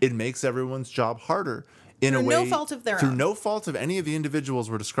 it makes everyone's job harder in a way. Through no fault of their through own. no fault of any of the individuals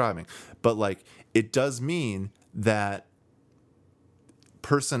we're describing. But like, it does mean that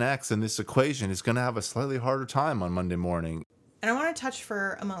person X in this equation is going to have a slightly harder time on Monday morning. And I want to touch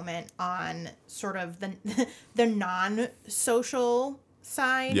for a moment on sort of the non-social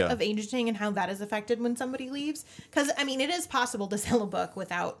side of agenting and how that is affected when somebody leaves. Because, I mean, it is possible to sell a book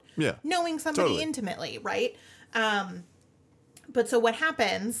without knowing somebody intimately, right? But so what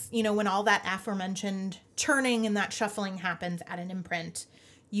happens, you know, when all that aforementioned churning and that shuffling happens at an imprint,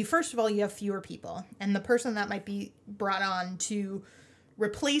 first of all, you have fewer people. And the person that might be brought on to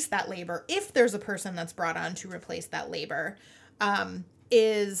replace that labor, if there's a person that's brought on to replace that labor,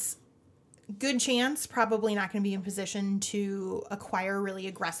 is good chance probably not going to be in position to acquire really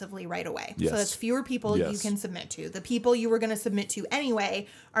aggressively right away. Yes. So that's fewer people you can submit to. The people you were going to submit to anyway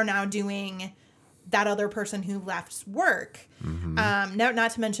are now doing that other person who left's work.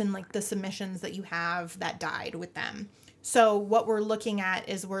 Not to mention like the submissions that you have that died with them. So what we're looking at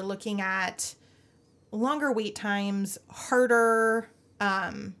is longer wait times, harder,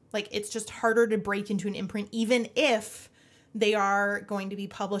 like it's just harder to break into an imprint, even if they are going to be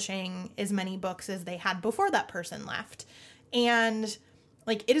publishing as many books as they had before that person left. And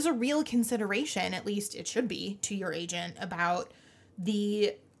like, it is a real consideration, at least it should be, to your agent about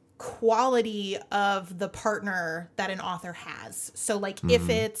the quality of the partner that an author has. So like, if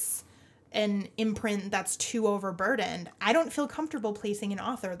it's an imprint that's too overburdened, I don't feel comfortable placing an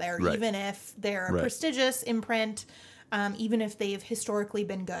author there, even if they're a prestigious imprint, even if they've historically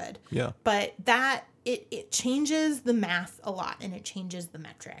been good. Yeah. But that, it changes the math a lot, and it changes the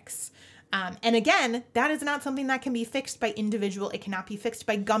metrics. And again, that is not something that can be fixed by individual. It cannot be fixed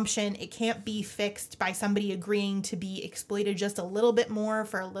by gumption. It can't be fixed by somebody agreeing to be exploited just a little bit more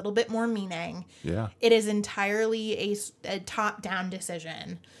for a little bit more meaning. Yeah. It is entirely a top-down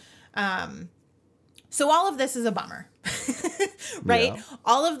decision. So all of this is a bummer, right? Yeah.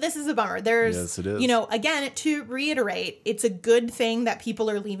 All of this is a bummer. There's, Yes, it is. you know, again, to reiterate, it's a good thing that people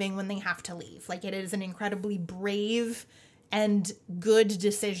are leaving when they have to leave. Like, it is an incredibly brave and good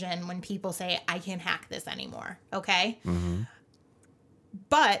decision when people say, I can't hack this anymore. Okay.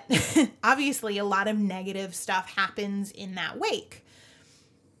 But obviously a lot of negative stuff happens in that wake.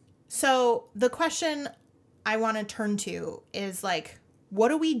 So the question I want to turn to is like, what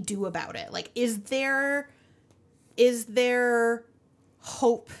do we do about it? Like, is there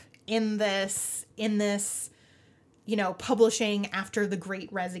hope in this, you know, publishing after the Great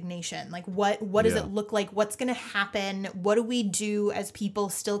Resignation? Like, what does it look like? What's going to happen? What do we do as people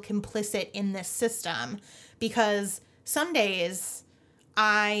still complicit in this system? Because some days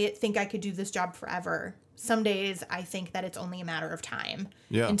I think I could do this job forever. Some days I think that it's only a matter of time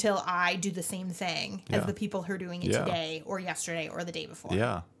until I do the same thing as the people who are doing it today or yesterday or the day before.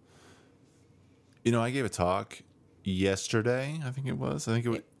 Yeah. You know, I gave a talk yesterday, I think it was.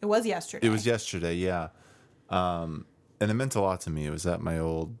 It was yesterday. It was yesterday, yeah. And it meant a lot to me. It was at my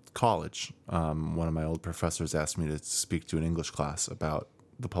old college. One of my old professors asked me to speak to an English class about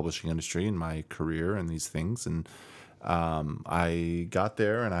the publishing industry and my career and these things. And I got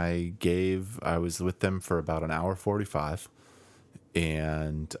there and I was with them for about an hour 45.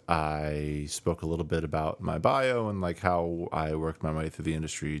 And I spoke a little bit about my bio and like how I worked my way through the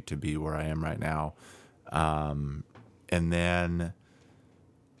industry to be where I am right now. And then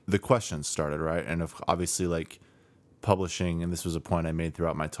the questions started, right? And obviously, like, publishing, and this was a point I made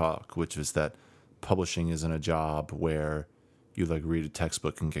throughout my talk, which was that publishing isn't a job where you like read a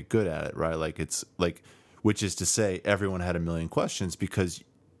textbook and get good at it, right? Like, it's like, which is to say, everyone had a million questions because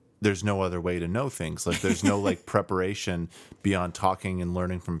there's no other way to know things. Like, there's no like preparation beyond talking and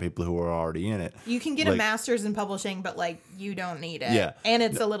learning from people who are already in it. You can get a master's in publishing, but like, you don't need it. Yeah. And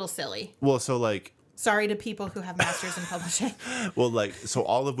it's a little silly. Well, so like, sorry to people who have masters in publishing. Well, like, so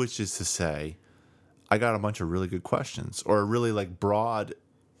all of which is to say, I got a bunch of really good questions, or really like broad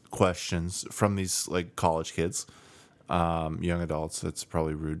questions from these like college kids, young adults. It's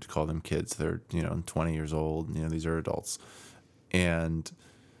probably rude to call them kids. They're, 20 years old. These are adults. And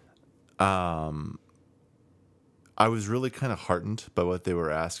I was really kind of heartened by what they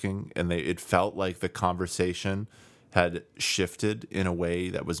were asking, and it felt like the conversation had shifted in a way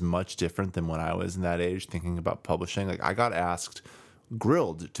that was much different than when I was in that age thinking about publishing. Like I got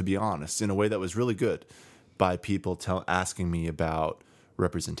grilled, to be honest, in a way that was really good by people asking me about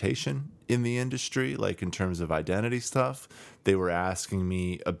representation in the industry, like in terms of identity stuff. They were asking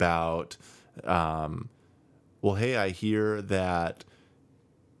me about, well, hey, I hear that,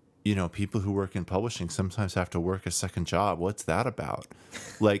 people who work in publishing sometimes have to work a second job. What's that about?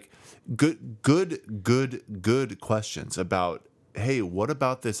 Like, good questions about, hey, what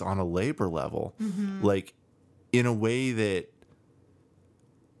about this on a labor level? Mm-hmm. Like, in a way that,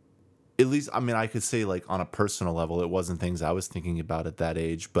 at least, I mean, I could say, like, on a personal level, it wasn't things I was thinking about at that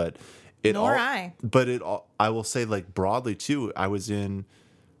age, but I will say, like, broadly too, I was in,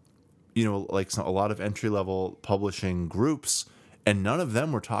 like a lot of entry level publishing groups, and none of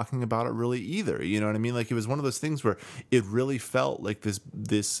them were talking about it really either. You know what I mean? Like, it was one of those things where it really felt like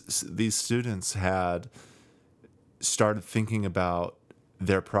these students had started thinking about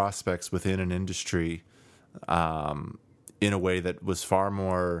their prospects within an industry in a way that was far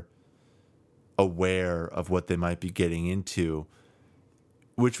more aware of what they might be getting into,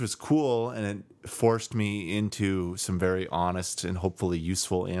 which was cool, and it forced me into some very honest and hopefully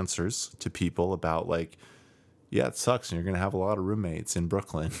useful answers to people about, like, yeah, it sucks, and you're going to have a lot of roommates in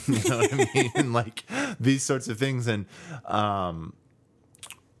Brooklyn. You know what I mean? And, like, these sorts of things. And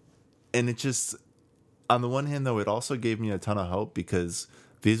it just, on the one hand, though, it also gave me a ton of hope, because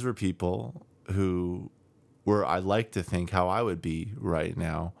these were people who were, I like to think, how I would be right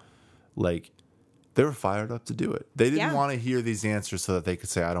now. Like, they were fired up to do it. They didn't want to hear these answers so that they could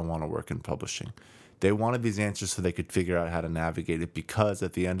say, I don't want to work in publishing. They wanted these answers so they could figure out how to navigate it, because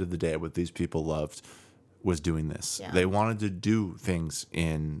at the end of the day, what these people loved was doing this. Yeah. They wanted to do things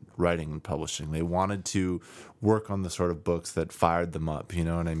in writing and publishing. They wanted to work on the sort of books that fired them up, you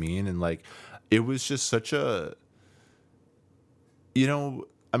know what I mean? And, like, it was just such a,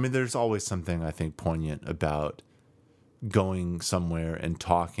 I mean, there's always something, I think, poignant about going somewhere and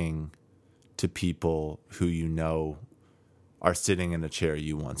talking to people who are sitting in a chair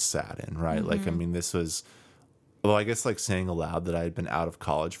you once sat in, right? Mm-hmm. Like, I mean, this was, well, I guess, like, saying aloud that I had been out of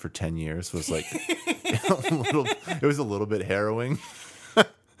college for 10 years was, like, it was a little bit harrowing.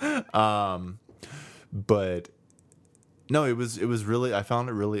 But no, it was really, I found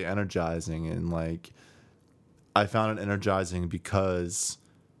it really energizing. And, like, I found it energizing because,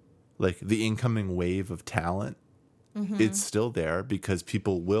 like, the incoming wave of talent, mm-hmm. it's still there, because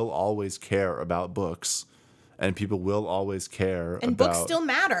people will always care about books. And people will always care about... And books still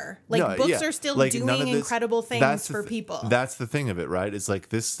matter. Like, books are still, like, doing incredible things for people. That's the thing of it, right? It's like,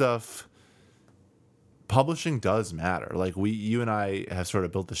 this stuff... Publishing does matter. Like, you and I have sort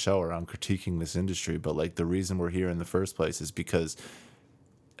of built the show around critiquing this industry, but, like, the reason we're here in the first place is because...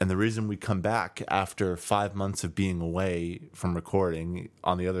 And the reason we come back after 5 months of being away from recording,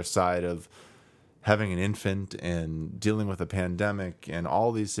 on the other side of having an infant and dealing with a pandemic and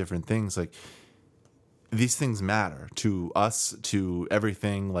all these different things, like... These things matter to us, to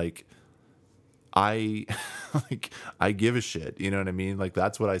everything. Like, I give a shit. You know what I mean? Like,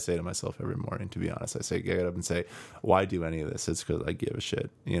 that's what I say to myself every morning, to be honest. I get up and say, why do any of this? It's because I give a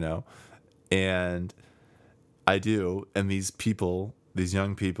shit, And I do. And these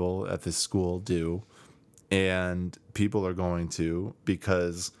young people at this school do. And people are going to,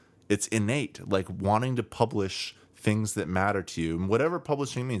 because it's innate, like, wanting to publish things that matter to you. And whatever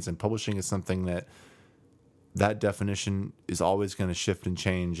publishing means. And publishing is something that definition is always going to shift and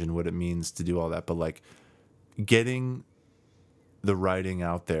change in what it means to do all that. But, like, getting the writing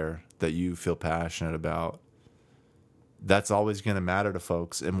out there that you feel passionate about, that's always going to matter to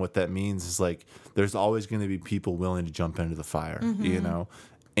folks. And what that means is, like, there's always going to be people willing to jump into the fire, mm-hmm.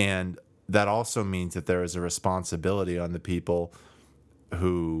 And that also means that there is a responsibility on the people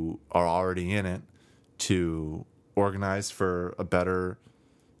who are already in it to organize for a better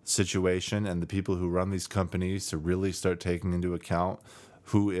situation, and the people who run these companies to really start taking into account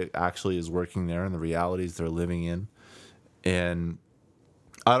who it actually is working there and the realities they're living in. And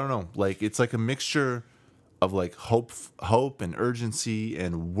I don't know, like, it's like a mixture of, like, hope and urgency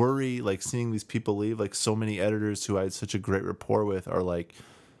and worry, like, seeing these people leave. Like, so many editors who I had such a great rapport with are, like,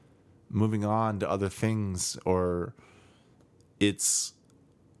 moving on to other things, or it's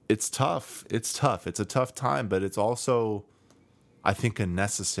tough. It's a tough time, but it's also, I think, a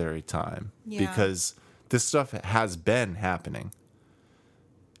necessary time, because this stuff has been happening.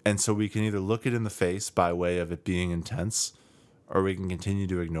 And so we can either look it in the face by way of it being intense, or we can continue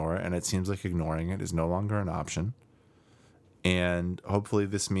to ignore it. And it seems like ignoring it is no longer an option. And hopefully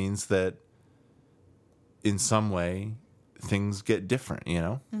this means that in some way things get different, you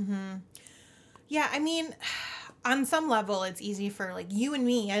know? Yeah, I mean, on some level, it's easy for like you and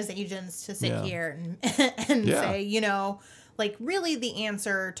me as agents to sit here and say, you know, like really the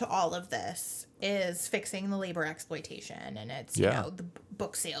answer to all of this is fixing the labor exploitation. And it's, you know, the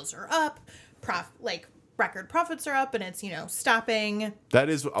book sales are up, record profits are up, and it's, you know, stopping. That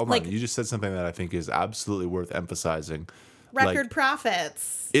is, you just said something that I think is absolutely worth emphasizing. Record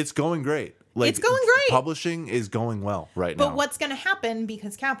profits. It's going great. Like, it's going great. Publishing is going well now. But what's going to happen,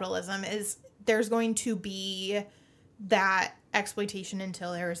 because capitalism is, there's going to be that exploitation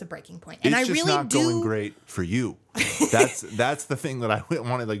until there is a breaking point. And it's just not going great for you. That's the thing that I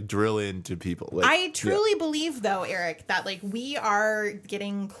want to like drill into people. Like, I truly believe, though, Eric, that like we are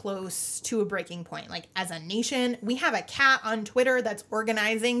getting close to a breaking point. Like as a nation, we have a cat on Twitter that's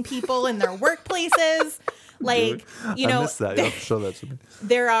organizing people in their workplaces. Like, dude, you know, I missed that. You have to show that to me.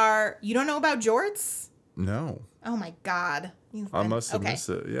 You don't know about jorts? No. Oh my God. I must have missed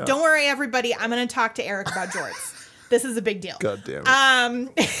it. Yeah. Don't worry, everybody. I'm going to talk to Eric about jorts. This is a big deal. God damn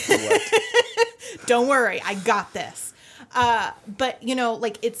it. Don't worry. I got this. But you know,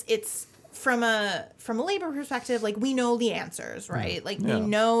 like it's from a labor perspective, like we know the answers, right? Like we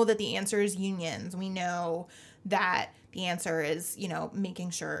know that the answer is unions. We know that the answer is, you know, making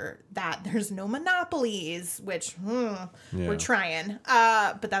sure that there's no monopolies, which we're trying.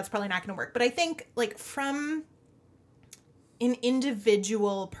 But that's probably not going to work. But I think like from an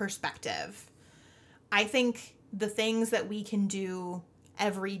individual perspective, I think the things that we can do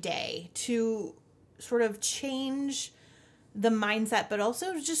every day to sort of change the mindset, but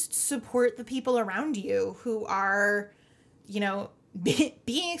also just support the people around you who are, you know,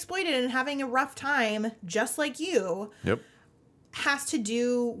 being exploited and having a rough time, just like you, has to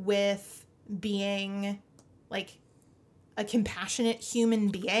do with being like a compassionate human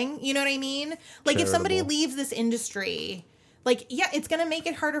being. You know what I mean? Like if somebody leaves this industry, like, yeah, it's going to make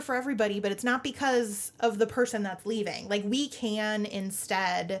it harder for everybody, but it's not because of the person that's leaving. Like we can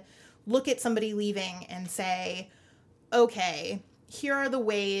instead look at somebody leaving and say, okay, here are the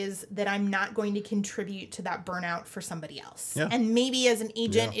ways that I'm not going to contribute to that burnout for somebody else. Yeah. And maybe as an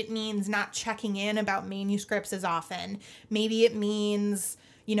agent, it means not checking in about manuscripts as often. Maybe it means,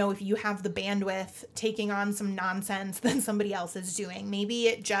 you know, if you have the bandwidth, taking on some nonsense that somebody else is doing. Maybe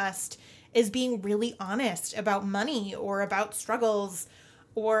it just is being really honest about money or about struggles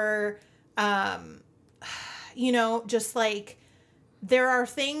or, you know, just like there are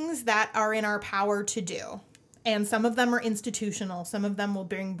things that are in our power to do. And some of them are institutional. Some of them will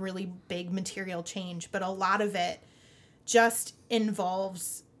bring really big material change. But a lot of it just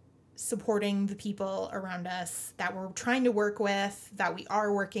involves supporting the people around us that we're trying to work with, that we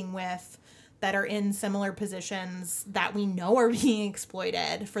are working with, that are in similar positions that we know are being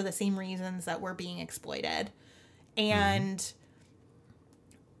exploited for the same reasons that we're being exploited. And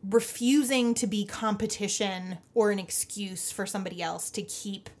refusing to be competition or an excuse for somebody else to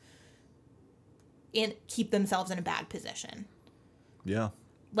keep themselves in a bad position. Yeah.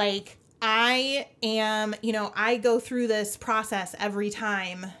 Like I am, you know, I go through this process every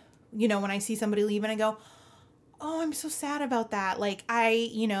time, you know, when I see somebody leave and I go, oh, I'm so sad about that. Like I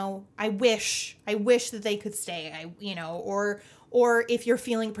wish that they could stay. Or if you're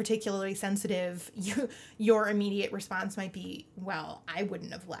feeling particularly sensitive, your immediate response might be, well, I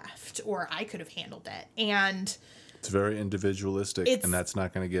wouldn't have left, or I could have handled it. And it's very individualistic, and that's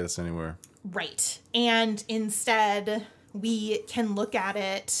not going to get us anywhere. Right. And instead, we can look at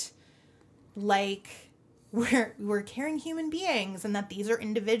it like we're caring human beings, and that these are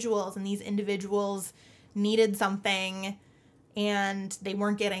individuals, and these individuals needed something and they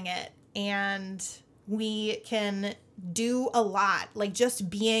weren't getting it. And we can do a lot, like just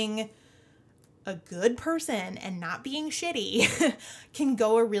being a good person and not being shitty can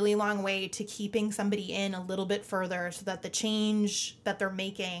go a really long way to keeping somebody in a little bit further so that the change that they're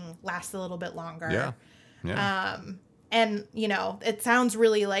making lasts a little bit longer. Yeah. And, you know, it sounds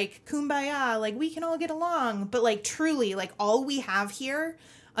really like kumbaya, like we can all get along. But like truly, like all we have here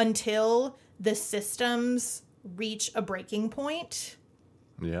until the systems reach a breaking point.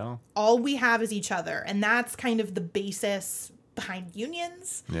 Yeah. All we have is each other. And that's kind of the basis behind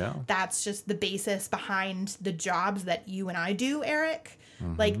unions. Yeah. That's just the basis behind the jobs that you and I do, Eric.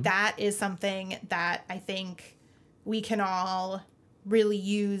 Mm-hmm. Like that is something that I think we can all really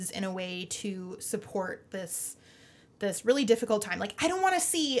use in a way to support this really difficult time. Like I don't want to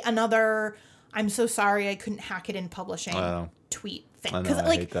see another I'm so sorry I couldn't hack it in publishing tweet thing. Because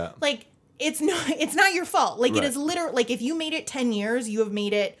I hate that. Like it's not your fault. Like it is literally like if you made it 10 years, you have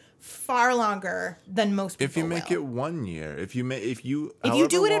made it far longer than most people If you make will. it 1 year, if you do however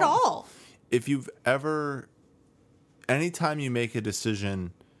it at long- all. If you've ever, anytime you make a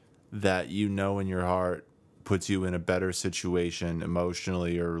decision that you know in your heart puts you in a better situation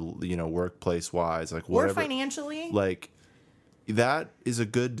emotionally or, you know, workplace wise, like whatever, Or financially. like that is a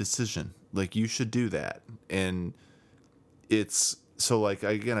good decision. Like you should do that. And it's so like,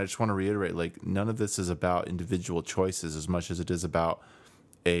 again, I just want to reiterate, like none of this is about individual choices as much as it is about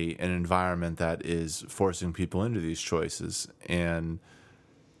an environment that is forcing people into these choices. And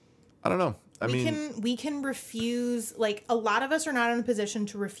I don't know. We can refuse, like a lot of us are not in a position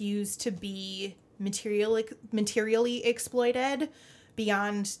to refuse to be materially exploited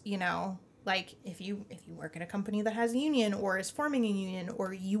beyond, you know, like if you work at a company that has a union or is forming a union,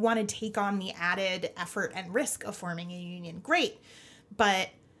 or you want to take on the added effort and risk of forming a union, great. But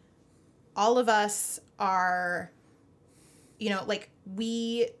all of us are, you know, like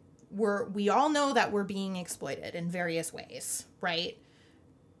we all know that we're being exploited in various ways, right?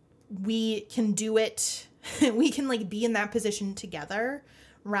 We can do it. We can like be in that position together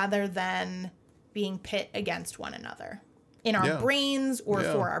rather than being pit against one another in our brains or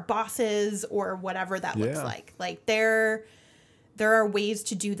for our bosses or whatever that looks like. Like there are ways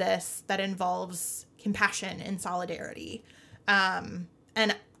to do this that involves compassion and solidarity. And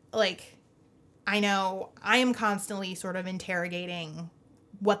like, I know I am constantly sort of interrogating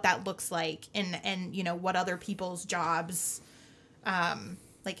what that looks like and you know, what other people's jobs,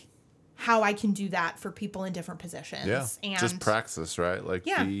 like how I can do that for people in different positions. Yeah. And just praxis, right? Like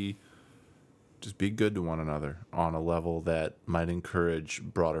just be good to one another on a level that might encourage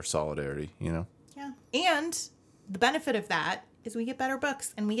broader solidarity, you know? Yeah. And the benefit of that is we get better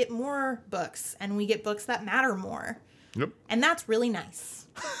books and we get more books and we get books that matter more. Yep. And that's really nice.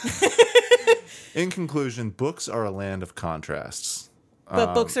 In conclusion, books are a land of contrasts.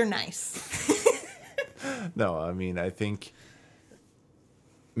 But books are nice. No, I mean, I think,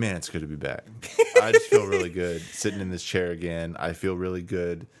 man, it's good to be back. I just feel really good sitting in this chair again. I feel really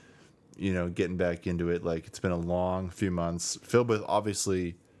good, you know, getting back into it. Like, it's been a long few months filled with,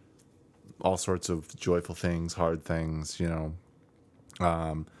 obviously, all sorts of joyful things, hard things, you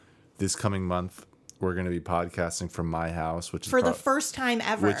know. This coming month, we're going to be podcasting from my house, which is For the first time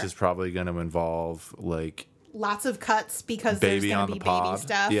ever. which is probably going to involve, like, lots of cuts because there's baby going on to the be pod. baby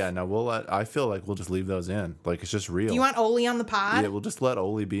stuff. Yeah, no, I feel like we'll just leave those in. Like, it's just real. Do you want Oli on the pod? Yeah, we'll just let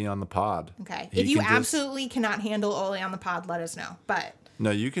Oli be on the pod. Okay. He If you can just- absolutely cannot handle Oli on the pod, let us know. But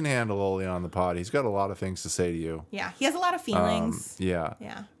No, you can handle Oli on the pod. He's got a lot of things to say to you. yeah, he has a lot of feelings. Yeah.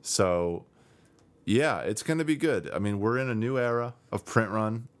 Yeah. So, yeah, it's going to be good. I mean, we're in a new era of print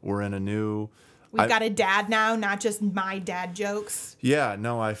run. We're in a new... We've got a dad now, not just my dad jokes. Yeah,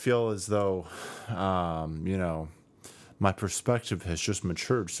 no, I feel as though, you know, my perspective has just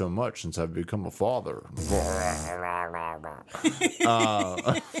matured so much since I've become a father.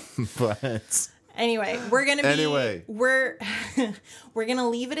 But... Anyway, we're gonna be Anyway. we're gonna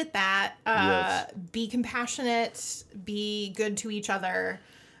leave it at that. Yes. Be compassionate, be good to each other.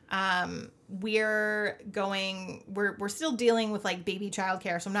 We're still dealing with like baby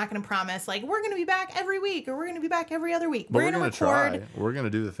childcare, so I'm not gonna promise like we're gonna be back every week or we're gonna be back every other week. But We're gonna record try. We're gonna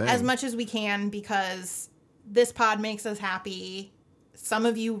do the thing as much as we can because this pod makes us happy. Some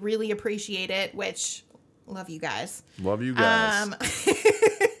of you really appreciate it, which love you guys. Love you guys.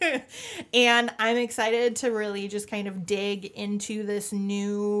 And I'm excited to really just kind of dig into this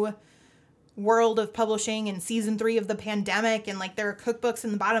new world of publishing and season 3 of the pandemic. And like there are cookbooks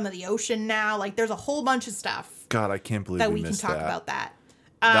in the bottom of the ocean now. Like there's a whole bunch of stuff God, I can't believe that we we can missed talk that. about that.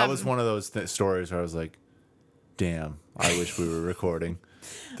 That was one of those stories where I was like, damn, I wish we were recording.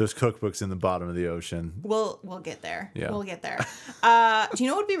 Those cookbooks in the bottom of the ocean. We'll get there. Yeah. We'll get there. Do you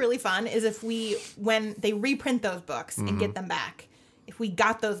know what would be really fun is if when they reprint those books and get them back, if we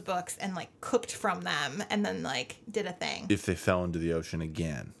got those books and like cooked from them and then like did a thing. If they fell into the ocean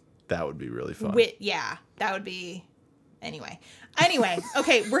again, that would be really fun. Yeah, that would be. Anyway,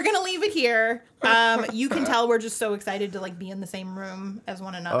 okay, we're gonna leave it here. You can tell we're just so excited to like be in the same room as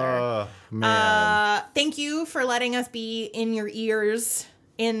one another. Oh, man. Thank you for letting us be in your ears.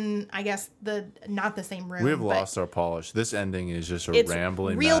 In I guess not the same room. We have but lost our polish. This ending is just a it's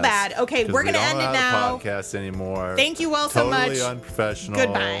rambling real mess, bad. Okay, 'cause we're we gonna don't end it have now. a podcast anymore. Thank you all so much. Totally unprofessional.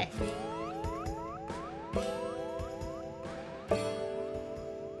 Goodbye.